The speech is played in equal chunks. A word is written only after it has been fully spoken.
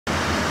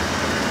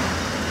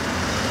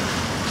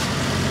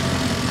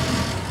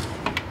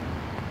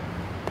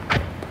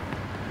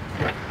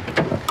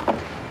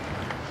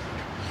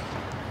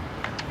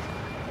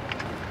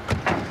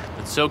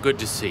So good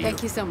to see you.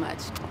 Thank you so much.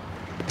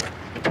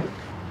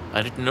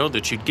 I didn't know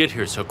that you'd get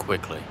here so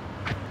quickly.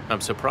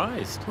 I'm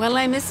surprised. Well,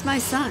 I miss my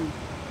son.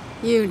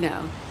 You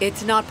know,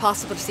 it's not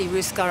possible to see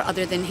Ruzgar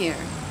other than here.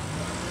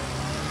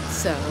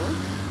 So,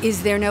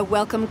 is there no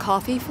welcome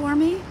coffee for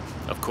me?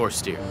 Of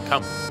course, dear.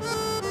 Come.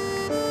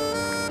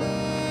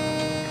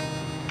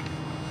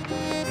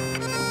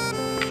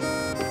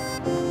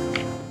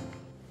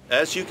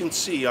 As you can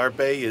see, our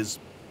bay is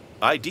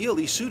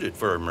ideally suited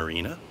for a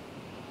marina.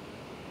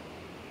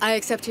 I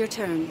accept your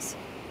terms.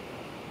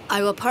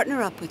 I will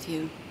partner up with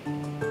you.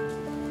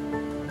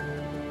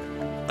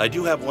 I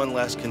do have one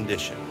last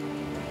condition.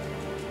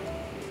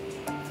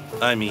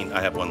 I mean,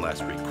 I have one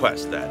last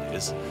request, that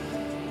is.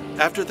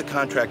 After the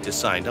contract is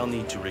signed, I'll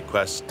need to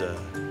request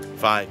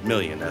 $5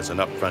 million as an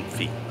upfront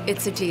fee.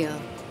 It's a deal.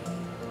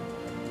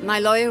 My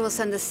lawyer will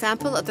send the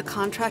sample of the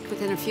contract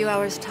within a few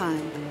hours'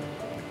 time.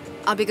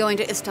 I'll be going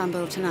to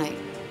Istanbul tonight.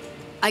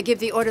 I give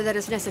the order that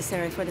is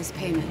necessary for this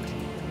payment.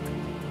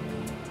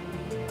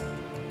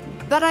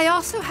 But I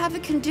also have a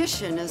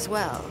condition as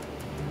well.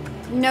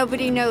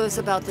 Nobody knows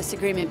about this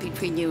agreement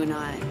between you and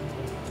I.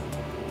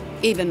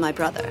 Even my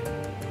brother.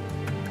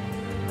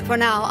 For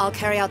now, I'll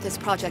carry out this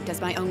project as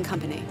my own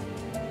company.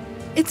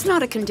 It's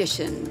not a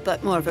condition,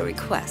 but more of a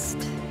request.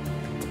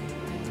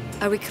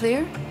 Are we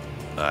clear?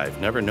 I've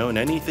never known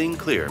anything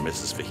clear,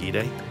 Mrs.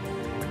 Vahide.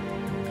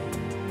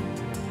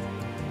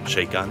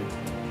 Shake on it.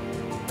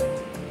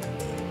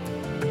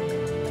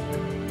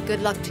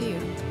 Good luck to you.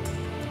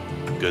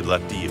 Good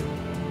luck to you.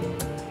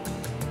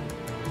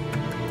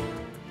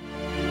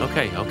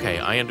 Okay,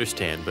 I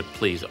understand, but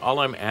please, all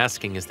I'm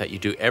asking is that you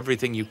do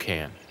everything you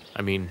can.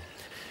 I mean,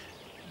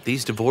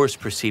 these divorce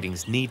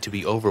proceedings need to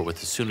be over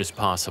with as soon as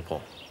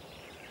possible.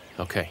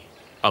 Okay,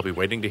 I'll be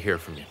waiting to hear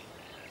from you.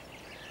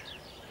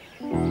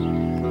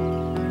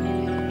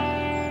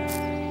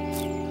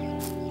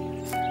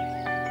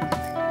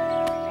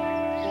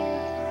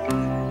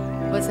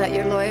 Was that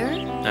your lawyer?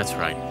 That's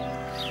right.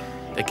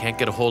 They can't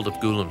get a hold of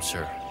Gülüm,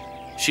 sir.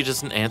 She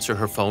doesn't answer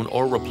her phone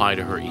or reply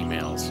to her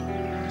emails.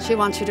 She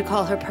wants you to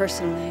call her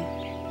personally.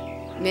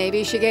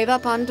 Maybe she gave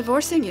up on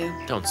divorcing you.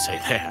 Don't say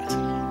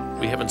that.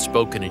 We haven't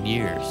spoken in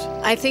years.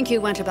 I think you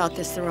went about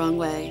this the wrong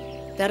way.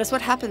 That is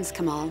what happens,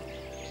 Kemal.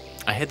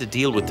 I had to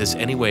deal with this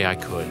any way I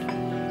could.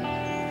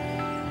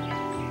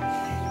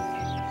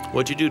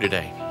 What'd you do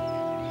today?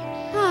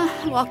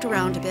 Walked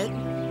around a bit.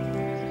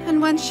 And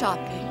went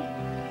shopping.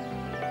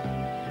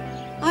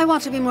 I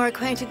want to be more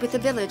acquainted with the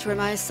village where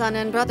my son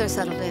and brother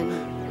settled in.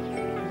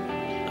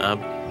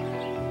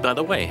 By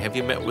the way, have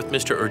you met with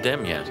Mr.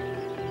 Erdem yet?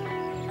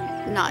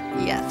 Not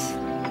yet.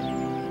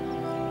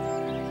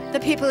 The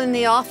people in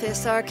the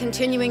office are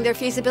continuing their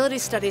feasibility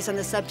studies on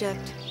the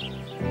subject.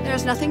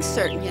 There's nothing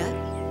certain yet.